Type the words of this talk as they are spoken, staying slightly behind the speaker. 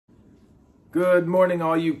Good morning,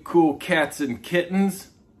 all you cool cats and kittens.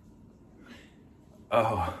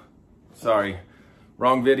 Oh, sorry,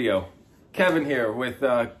 wrong video. Kevin here with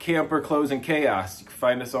Camper Clothes and Chaos. You can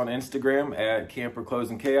find us on Instagram at Camper Clothes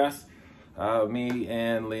and Chaos. Me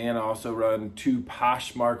and Leanna also run two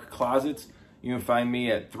Poshmark closets. You can find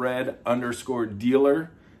me at thread_dealer,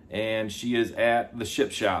 and she is at the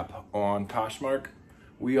Ship Shop on Poshmark.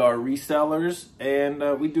 We are resellers,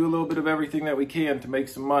 and we do a little bit of everything that we can to make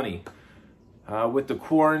some money. With the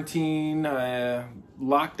quarantine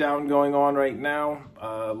lockdown going on right now,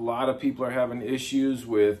 a lot of people are having issues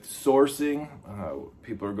with sourcing.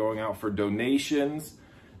 People are going out for donations,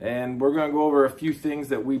 and we're going to go over a few things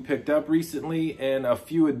that we picked up recently and a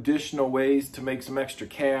few additional ways to make some extra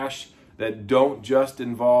cash that don't just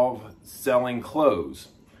involve selling clothes.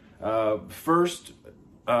 First,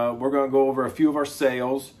 we're going to go over a few of our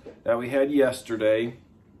sales that we had yesterday,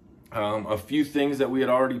 a few things that we had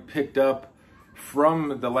already picked up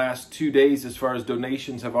from the last 2 days as far as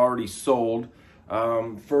donations have already sold.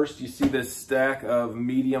 First, you see this stack of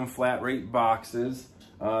medium flat rate boxes.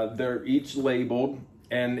 They're each labeled,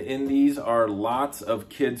 and in these are lots of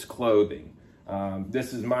kids clothing.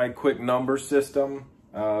 This is my quick number system.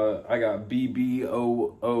 I got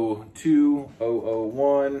BB002,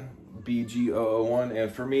 001, BG001,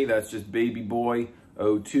 and for me that's just baby boy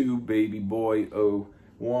 02, baby boy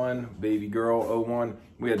 01, baby girl 01.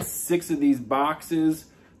 We had 6 of these boxes,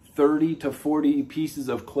 30 to 40 pieces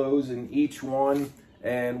of clothes in each one,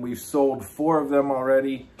 and we've sold 4 of them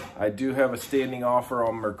already. I do have a standing offer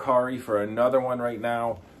on Mercari for another one right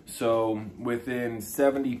now. So within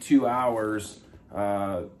 72 hours,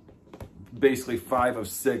 basically 5 of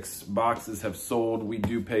 6 boxes have sold. We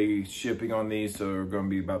do pay shipping on these, so they're going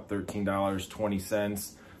to be about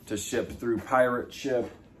 $13.20 to ship through Pirate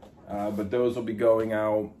Ship. But those will be going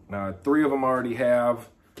out. 3 of them already have,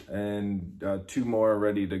 and 2 more are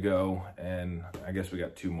ready to go. And I guess we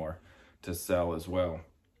got 2 more to sell as well.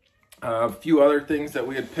 A few other things that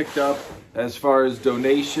we had picked up as far as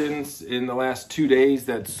donations in the last 2 days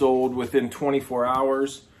that sold within 24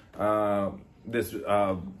 hours. This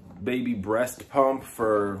baby breast pump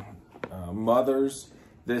for mothers.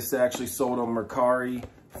 This actually sold on Mercari,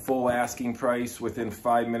 full asking price within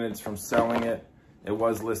 5 minutes from selling it. It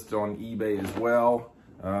was listed on eBay as well,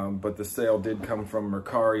 but the sale did come from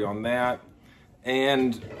Mercari on that.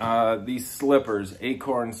 And these slippers,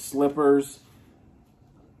 Acorn slippers,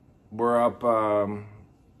 were up,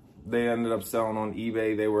 they ended up selling on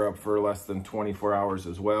eBay. They were up for less than 24 hours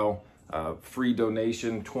as well. Free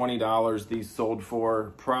donation, $20 these sold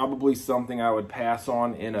for. Probably something I would pass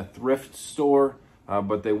on in a thrift store,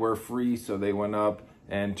 but they were free, so they went up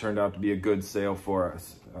and turned out to be a good sale for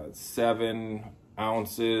us. 7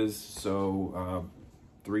 ounces, so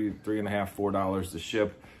 $3.50, $4 to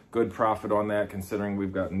ship. Good profit on that, considering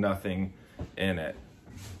we've got nothing in it.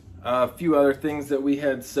 A few other things that we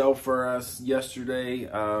had sell for us yesterday,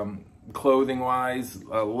 clothing wise,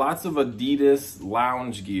 lots of Adidas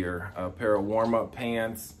lounge gear, a pair of warm-up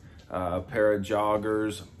pants, a pair of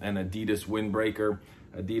joggers, and Adidas windbreaker.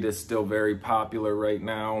 Adidas still very popular right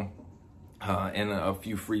now, and a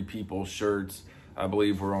few Free People shirts I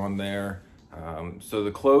believe were on there. So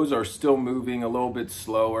the clothes are still moving a little bit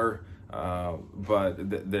slower, but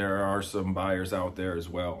there are some buyers out there as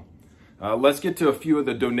well. Let's get to a few of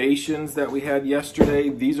the donations that we had yesterday.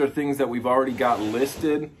 These are things that we've already got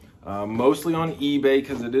listed, mostly on eBay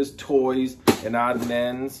because it is toys and odd and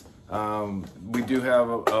ends. We do have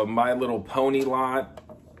a My Little Pony lot.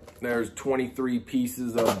 There's 23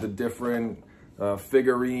 pieces of the different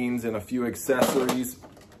figurines and a few accessories.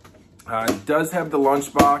 It does have the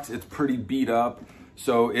lunchbox. It's pretty beat up,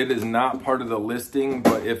 so it is not part of the listing,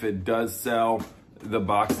 but if it does sell, the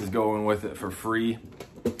box is going with it for free.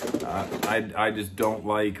 I just don't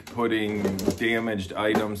like putting damaged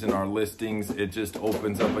items in our listings. It just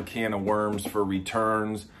opens up a can of worms for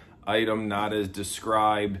returns, item not as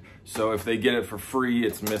described. So if they get it for free,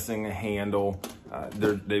 it's missing a handle.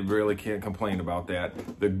 They really can't complain about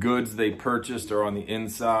that. The goods they purchased are on the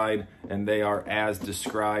inside, and they are as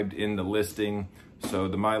described in the listing. So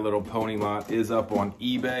the My Little Pony lot is up on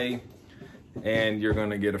eBay, and you're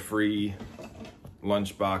gonna get a free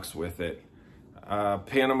lunchbox with it.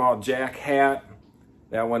 Panama Jack hat,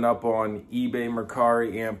 that went up on eBay,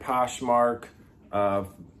 Mercari, and Poshmark.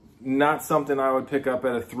 Not something I would pick up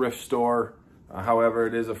at a thrift store. However,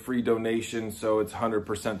 it is a free donation, so it's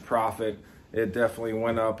 100% profit. It definitely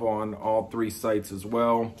went up on all 3 sites as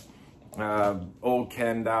well. Old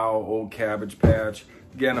Ken Dow, old Cabbage Patch.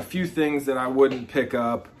 Again, a few things that I wouldn't pick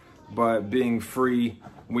up, but being free,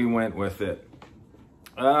 we went with it.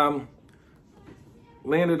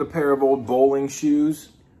 landed a pair of old bowling shoes,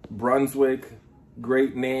 Brunswick,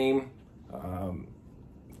 great name,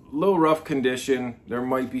 little rough condition. There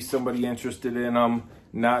might be somebody interested in them.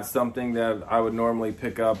 Not something that I would normally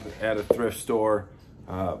pick up at a thrift store,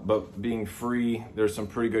 but being free, there's some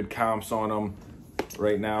pretty good comps on them.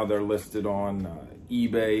 Right now they're listed on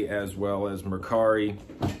eBay as well as Mercari.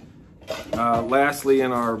 Lastly,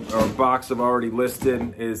 in our box I've already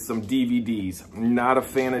listed is some DVDs. Not a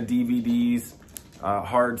fan of DVDs,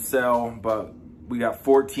 hard sell, but we got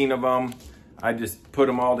 14 of them. I just put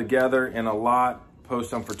them all together in a lot,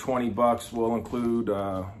 post them for 20 bucks. We'll include,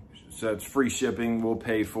 so it's free shipping, we'll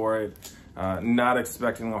pay for it. Not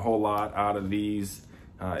expecting a whole lot out of these.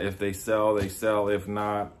 If they sell, they sell. If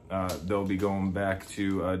not, they'll be going back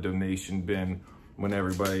to a donation bin when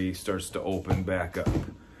everybody starts to open back up.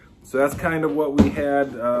 So that's kind of what we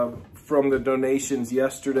had from the donations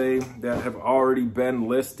yesterday that have already been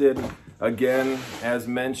listed. Again, as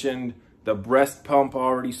mentioned, the breast pump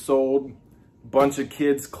already sold. Bunch of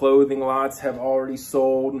kids' clothing lots have already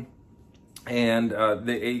sold. And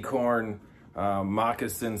the Acorn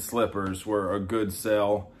moccasin slippers were a good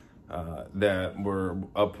sell that were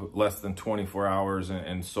up less than 24 hours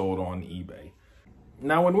and sold on eBay.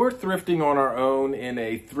 Now, when we're thrifting on our own in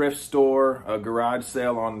a thrift store, a garage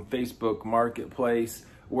sale on Facebook Marketplace,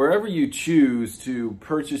 wherever you choose to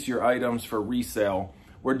purchase your items for resale,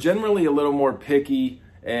 we're generally a little more picky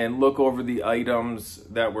and look over the items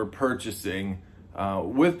that we're purchasing.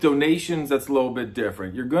 With donations, that's a little bit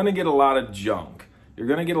different. You're going to get a lot of junk. You're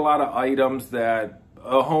going to get a lot of items that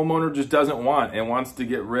a homeowner just doesn't want and wants to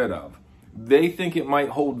get rid of. They think it might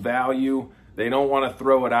hold value. They don't want to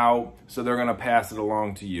throw it out, so they're going to pass it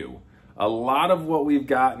along to you. A lot of what we've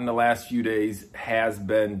got in the last few days has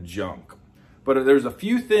been junk. But there's a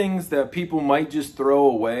few things that people might just throw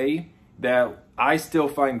away that I still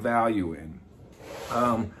find value in.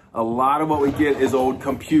 A lot of what we get is old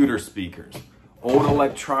computer speakers, old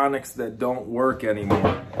electronics that don't work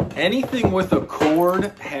anymore. Anything with a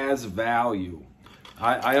cord has value.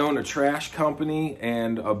 I own a trash company,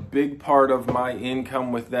 and a big part of my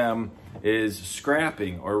income with them is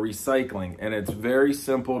scrapping or recycling, and it's very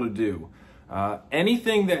simple to do.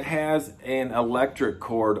 Anything that has an electric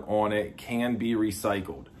cord on it can be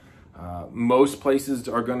recycled. Most places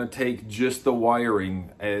are going to take just the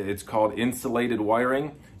wiring. It's called insulated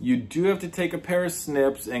wiring. You do have to take a pair of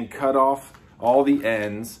snips and cut off all the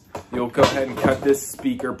ends. You'll go ahead and cut this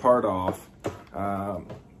speaker part off.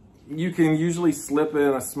 You can usually slip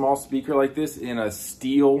in a small speaker like this in a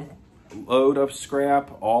steel load of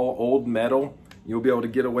scrap, all old metal. You'll be able to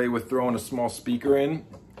get away with throwing a small speaker in.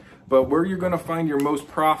 But where you're going to find your most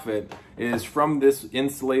profit is from this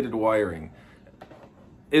insulated wiring.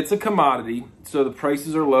 It's a commodity, so the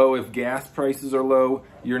prices are low. If gas prices are low,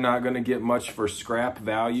 you're not going to get much for scrap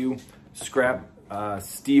value. Scrap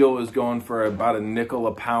steel is going for about a nickel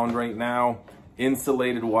a pound right now.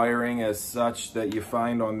 Insulated wiring as such that you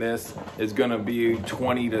find on this is going to be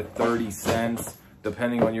 20 to 30 cents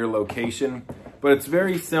depending on your location. But it's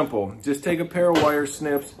very simple. Just take a pair of wire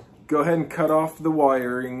snips, go ahead and cut off the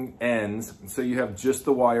wiring ends so you have just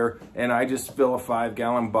the wire, and I just fill a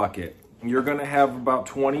 5-gallon bucket. You're going to have about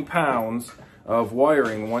 20 pounds of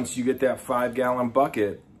wiring once you get that 5-gallon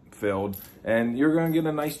bucket filled, and you're going to get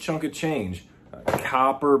a nice chunk of change.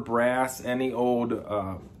 Copper, brass, any old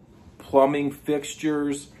plumbing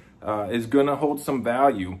fixtures is going to hold some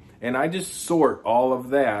value. And I just sort all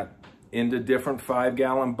of that into different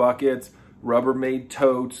 5-gallon buckets, Rubbermaid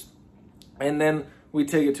totes, and then we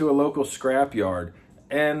take it to a local scrap yard.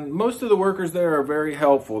 And most of the workers there are very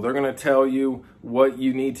helpful. They're going to tell you what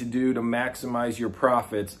you need to do to maximize your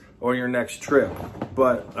profits on your next trip.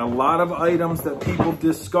 But a lot of items that people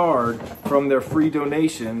discard from their free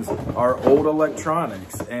donations are old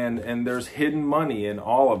electronics, and there's hidden money in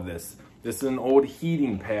all of this. This is an old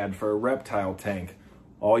heating pad for a reptile tank.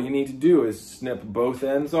 All you need to do is snip both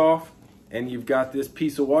ends off, and you've got this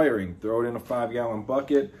piece of wiring. Throw it in a 5-gallon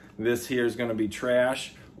bucket. This here is going to be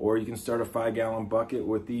trash. Or you can start a 5-gallon bucket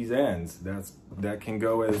with these ends. That can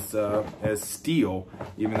go as steel,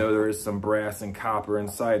 even though there is some brass and copper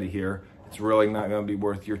inside of here. It's really not going to be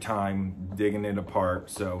worth your time digging it apart.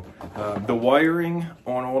 So the wiring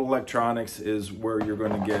on old electronics is where you're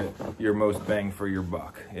going to get your most bang for your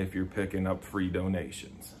buck if you're picking up free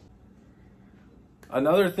donations.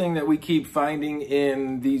 Another thing that we keep finding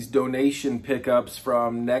in these donation pickups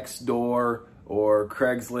from Nextdoor or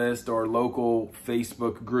Craigslist or local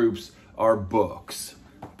Facebook groups are books.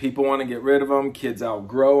 People want to get rid of them, kids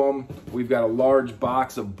outgrow them. We've got a large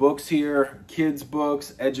box of books here, kids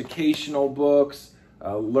books, educational books,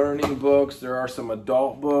 learning books. There are some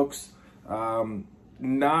adult books.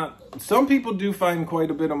 some people do find quite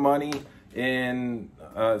a bit of money in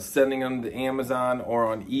sending them to Amazon or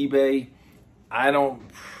on eBay. I don't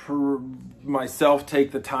myself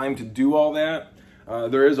take the time to do all that.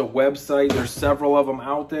 There is a website. There's several of them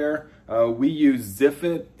out there. We use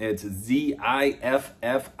Ziffit. It's ziffit.com.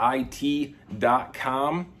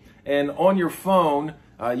 And on your phone,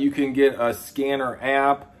 you can get a scanner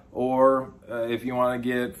app, or if you want to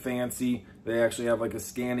get fancy, they actually have like a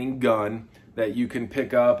scanning gun that you can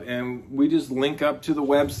pick up. And we just link up to the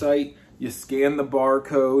website. You scan the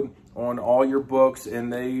barcode on all your books,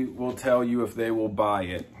 and they will tell you if they will buy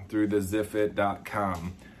it through the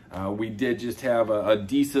ziffit.com. We did just have a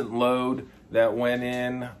decent load that went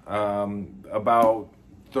in, about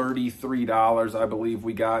 $33, I believe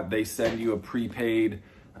we got. They send you a prepaid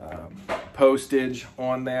postage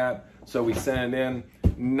on that, so we sent it in.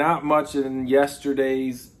 Not much in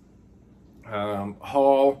yesterday's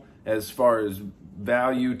haul as far as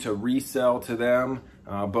value to resell to them,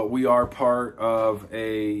 but we are part of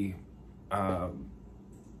a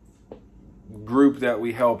group that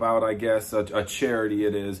we help out, I guess, a charity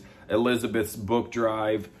it is, Elizabeth's Book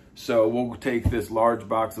Drive. So we'll take this large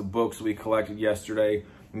box of books we collected yesterday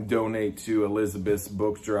and donate to Elizabeth's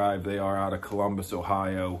Book Drive. They are out of Columbus,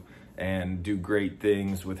 Ohio, and do great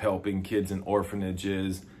things with helping kids in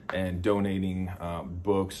orphanages and donating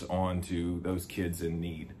books onto those kids in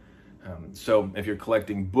need. So if you're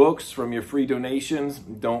collecting books from your free donations,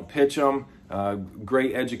 don't pitch them.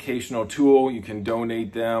 Great educational tool. You can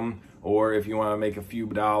donate them, or if you want to make a few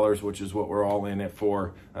dollars, which is what we're all in it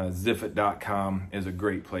for, ziffit.com is a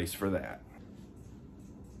great place for that.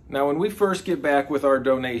 Now, when we first get back with our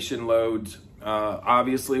donation loads,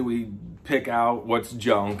 obviously we pick out what's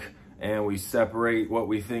junk and we separate what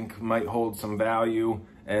we think might hold some value,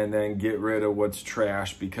 and then get rid of what's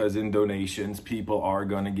trash, because in donations, people are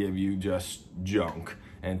going to give you just junk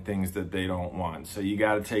and things that they don't want. So you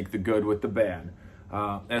got to take the good with the bad.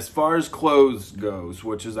 As far as clothes goes,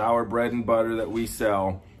 which is our bread and butter that we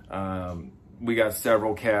sell, we got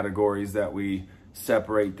several categories that we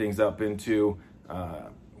separate things up into.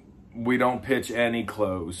 We don't pitch any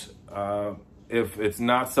clothes. If it's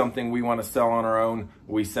not something we want to sell on our own,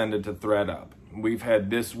 we send it to ThreadUp. We've had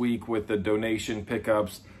this week with the donation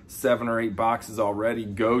pickups, 7 or 8 boxes already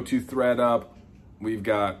go to ThreadUp. We've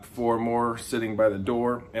got 4 more sitting by the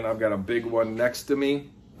door, and I've got a big one next to me.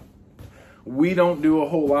 We don't do a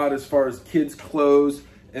whole lot as far as kids' clothes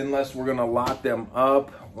unless we're gonna lot them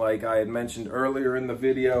up, like I had mentioned earlier in the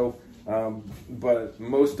video. But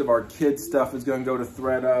most of our kids' stuff is gonna go to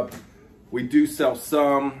ThreadUp. We do sell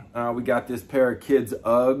some. We got this pair of kids'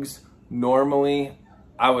 Uggs. Normally,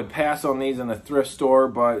 I would pass on these in a thrift store,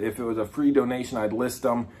 but if it was a free donation, I'd list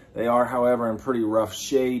them. They are, however, in pretty rough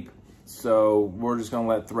shape, so we're just gonna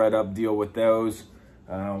let ThreadUp deal with those.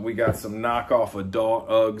 We got some knockoff adult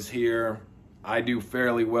Uggs here. I do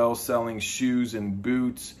fairly well selling shoes and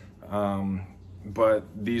boots, but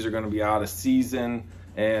these are gonna be out of season.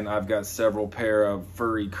 And I've got several pair of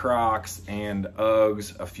furry Crocs and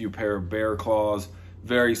Uggs, a few pair of Bear Claws,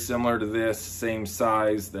 very similar to this, same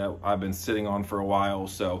size, that I've been sitting on for a while.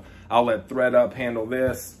 So I'll let ThreadUp handle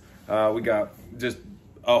this. We got just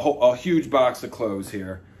a huge box of clothes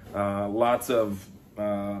here. Lots of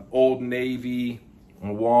Old Navy,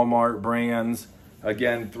 Walmart brands.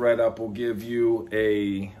 Again, ThreadUp will give you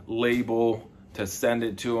a label to send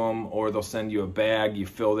it to them, or they'll send you a bag. You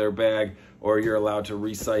fill their bag, or you're allowed to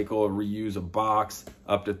recycle or reuse a box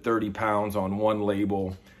up to 30 pounds on one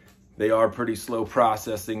label. They are pretty slow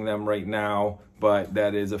processing them right now, but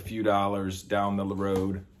that is a few dollars down the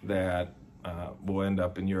road that will end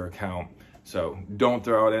up in your account. So don't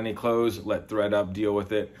throw out any clothes, let ThreadUp deal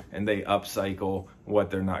with it, and they upcycle what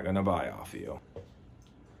they're not gonna buy off of you.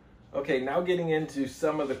 Okay, now getting into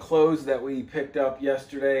some of the clothes that we picked up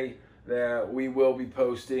yesterday that we will be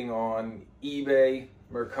posting on eBay,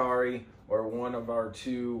 Mercari, or one of our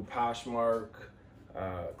 2 Poshmark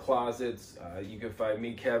closets. You can find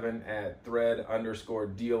me, Kevin, at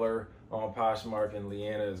thread_dealer on Poshmark, and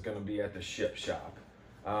Leanna is going to be at the Ship Shop.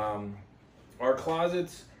 Our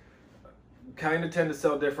closets kind of tend to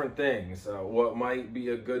sell different things. What might be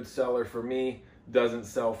a good seller for me doesn't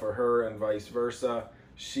sell for her, and vice versa.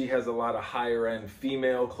 She has a lot of higher end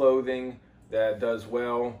female clothing that does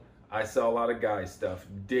well. I sell a lot of guy stuff,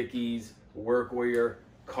 Dickies, workwear,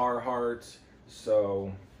 Carhartts.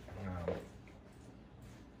 So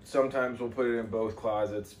sometimes we'll put it in both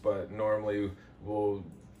closets, but normally we'll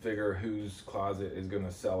figure whose closet is going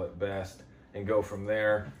to sell it best and go from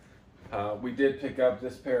there. We did pick up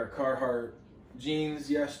this pair of Carhartt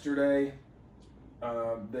jeans yesterday.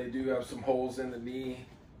 They do have some holes in the knee,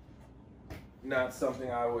 not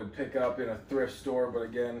something I would pick up in a thrift store, but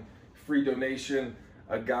again, free donation.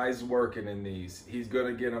 A guy's working in these. He's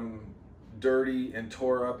gonna get them dirty and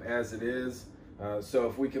tore up as it is. So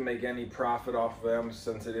if we can make any profit off of them,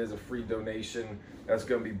 since it is a free donation, that's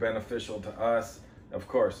gonna be beneficial to us. Of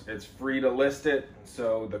course, it's free to list it,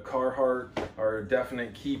 so the Carhartt are a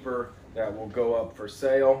definite keeper that will go up for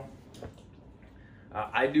sale.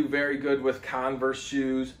 I do very good with Converse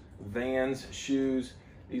shoes, Vans shoes.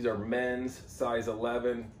 These are men's size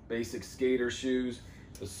 11 basic skater shoes.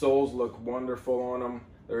 The soles look wonderful on them.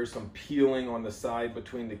 There's some peeling on the side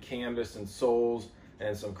between the canvas and soles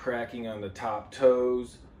and some cracking on the top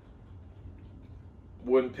toes.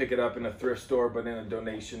 Wouldn't pick it up in a thrift store, but in a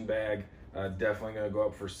donation bag, definitely gonna go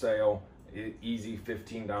up for sale. Easy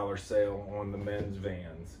 $15 sale on the men's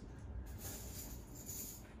Vans.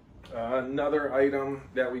 Another item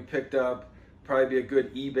that we picked up, probably be a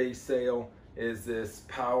good eBay sale, is this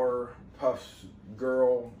Power Puffs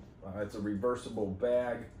Girl. It's a reversible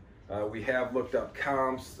bag. We have looked up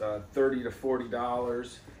comps, $30 to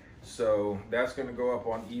 $40. So that's gonna go up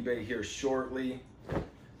on eBay here shortly.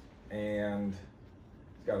 And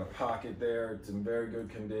it's got a pocket there. It's in very good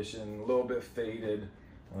condition, a little bit faded,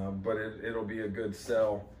 but it'll be a good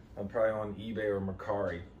sell, probably on eBay or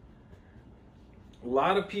Mercari. A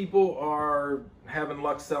lot of people are having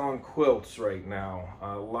luck selling quilts right now.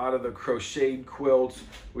 A lot of the crocheted quilts,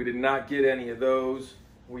 we did not get any of those.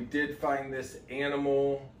 We did find this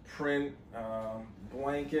animal print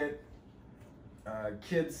blanket,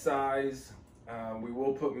 kid size. We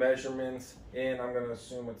will put measurements in. I'm gonna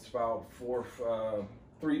assume it's about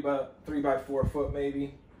 3 by 4 foot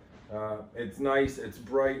maybe. It's nice, it's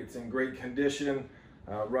bright, it's in great condition.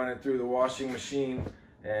 Run it through the washing machine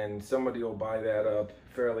and somebody will buy that up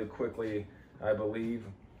fairly quickly, I believe.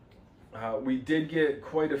 We did get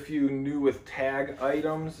quite a few new with tag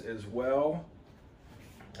items as well.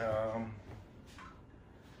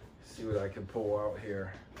 See what I can pull out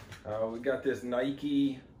here. We got this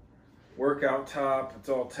Nike workout top. It's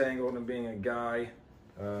all tangled, and being a guy,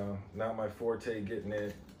 not my forte getting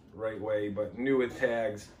it right way, but new with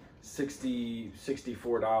tags,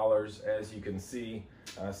 $64 as you can see.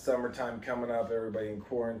 Summertime coming up, everybody in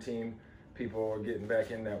quarantine, people are getting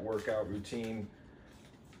back in that workout routine.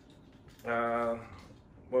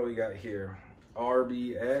 What we got here?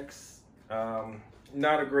 RBX,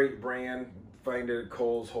 not a great brand. Find it at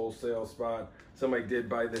Kohl's wholesale spot. Somebody did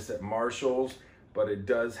buy this at Marshall's, but it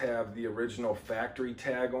does have the original factory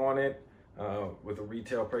tag on it with a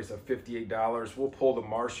retail price of $58. We'll pull the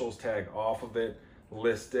Marshall's tag off of it,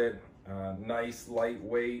 list it. Nice,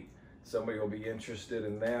 lightweight. Somebody will be interested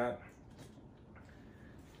in that.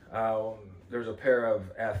 There's a pair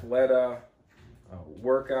of Athleta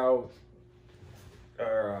workout,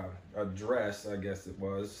 or a dress, I guess it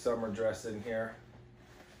was, summer dress in here.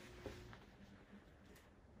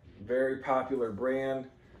 Very popular brand.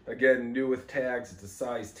 Again, new with tags. It's a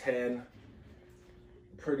size 10.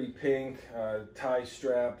 Pretty pink, tie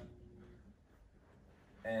strap,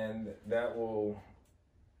 and that will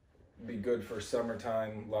be good for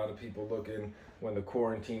summertime. A lot of people looking when the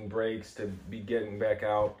quarantine breaks to be getting back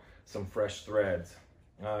out some fresh threads.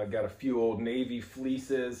 Got a few Old Navy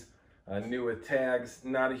fleeces, new with tags.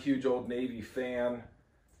 Not a huge Old Navy fan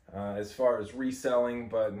as far as reselling,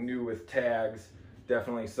 but new with tags,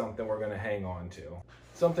 definitely something we're gonna hang on to.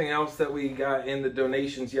 Something else that we got in the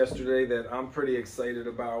donations yesterday that I'm pretty excited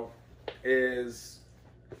about is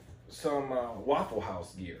some Waffle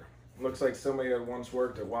House gear. Looks like somebody that once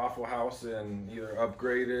worked at Waffle House and either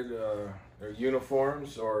upgraded their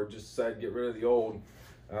uniforms or just decided to get rid of the old.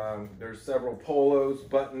 There's several polos,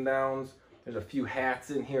 button downs. There's a few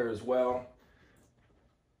hats in here as well.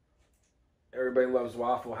 Everybody loves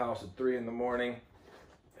Waffle House at 3 in the morning,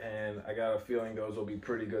 and I got a feeling those will be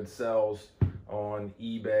pretty good sells on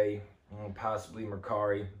eBay, possibly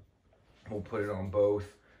Mercari. We'll put it on both,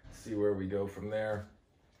 see where we go from there.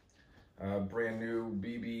 Brand new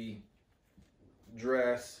BB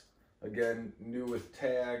dress, again new with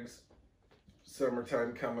tags,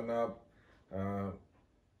 summertime coming up,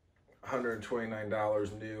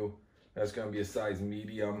 $129 new. That's going to be a size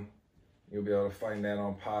medium. You'll be able to find that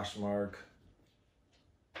on Poshmark.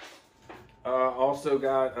 Also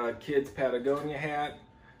got a kid's Patagonia hat.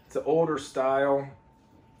 It's an older style,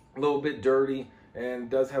 a little bit dirty, and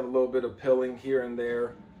does have a little bit of pilling here and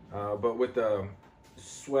there, but with the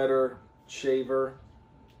sweater shear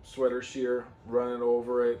running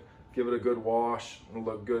over it, give it a good wash and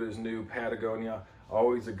look good as new. Patagonia,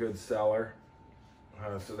 always a good seller,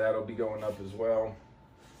 so that'll be going up as well.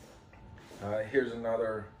 Here's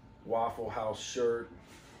another Waffle House shirt.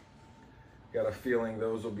 got a feeling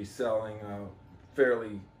those will be selling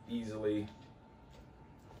fairly easily.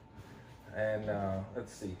 And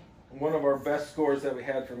let's see, one of our best scores that we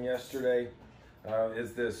had from yesterday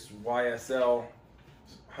is this YSL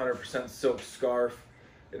 100% silk scarf.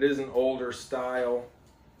 It is an older style.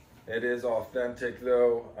 It is authentic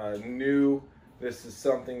though, new. This is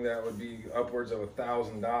something that would be upwards of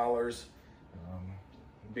 $1,000.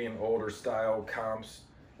 Being older style comps,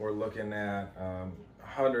 we're looking at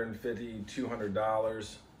 $150,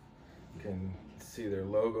 $200. You can see their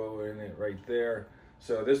logo in it right there.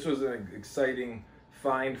 So this was an exciting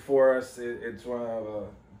find for us. It's one of the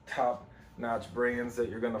top-notch brands that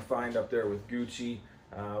you're going to find up there with Gucci.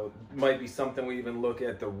 Might be something we even look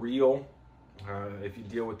at the Real. If you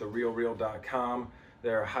deal with the realreal.com,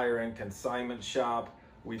 they're a higher-end consignment shop.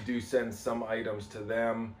 We do send some items to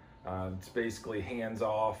them. It's basically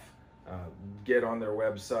hands-off. Get on their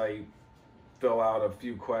website, fill out a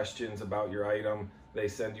few questions about your item. They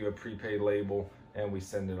send you a prepaid label, and we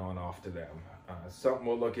send it on off to them. Something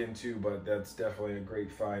we'll look into, but that's definitely a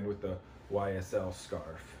great find with the YSL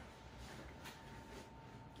scarf.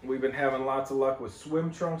 We've been having lots of luck with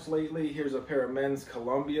swim trunks lately. Here's a pair of men's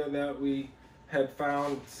Columbia that we had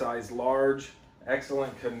found, size large,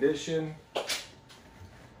 excellent condition.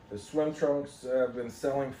 The swim trunks have been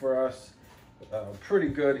selling for us pretty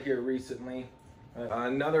good here recently.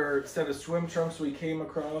 Another set of swim trunks we came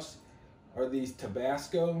across are these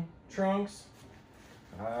Tabasco trunks.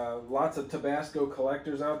 Lots of Tabasco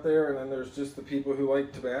collectors out there, and then there's just the people who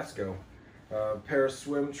like Tabasco. Pair of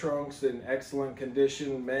swim trunks in excellent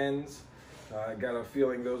condition, men's. I got a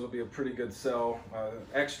feeling those will be a pretty good sell.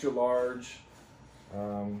 Extra large,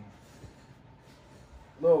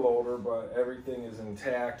 little older, but everything is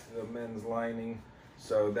intact, the men's lining.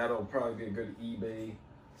 So that'll probably be a good eBay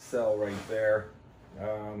sell right there.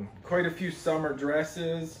 Quite a few summer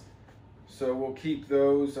dresses. So we'll keep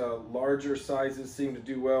those. Larger sizes seem to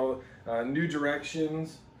do well. New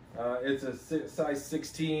Directions, it's a size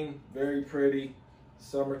 16, very pretty.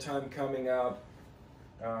 Summertime coming up.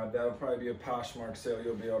 That'll probably be a Poshmark sale.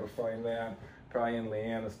 You'll be able to find that probably in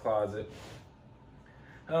Leanna's closet.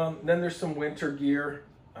 Then there's some winter gear.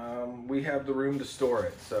 We have the room to store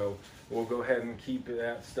it, so we'll go ahead and keep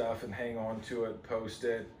that stuff and hang on to it, post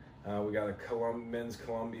it. We got a men's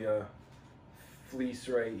Columbia fleece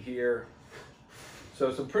right here.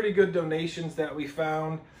 So some pretty good donations that we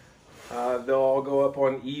found. They'll all go up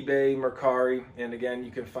on eBay, Mercari, and again,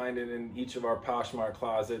 you can find it in each of our Poshmark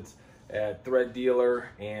closets at Thread Dealer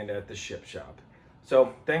and at the Ship Shop.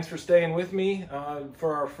 So thanks for staying with me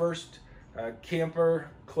for our first Camper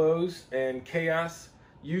Clothes and Chaos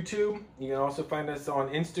YouTube. You can also find us on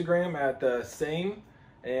Instagram at the same,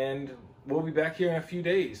 and we'll be back here in a few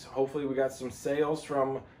days. Hopefully we got some sales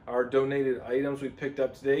from our donated items we picked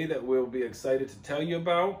up today that we'll be excited to tell you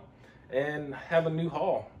about, and have a new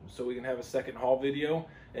haul so we can have a second haul video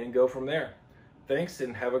and go from there. Thanks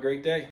and have a great day.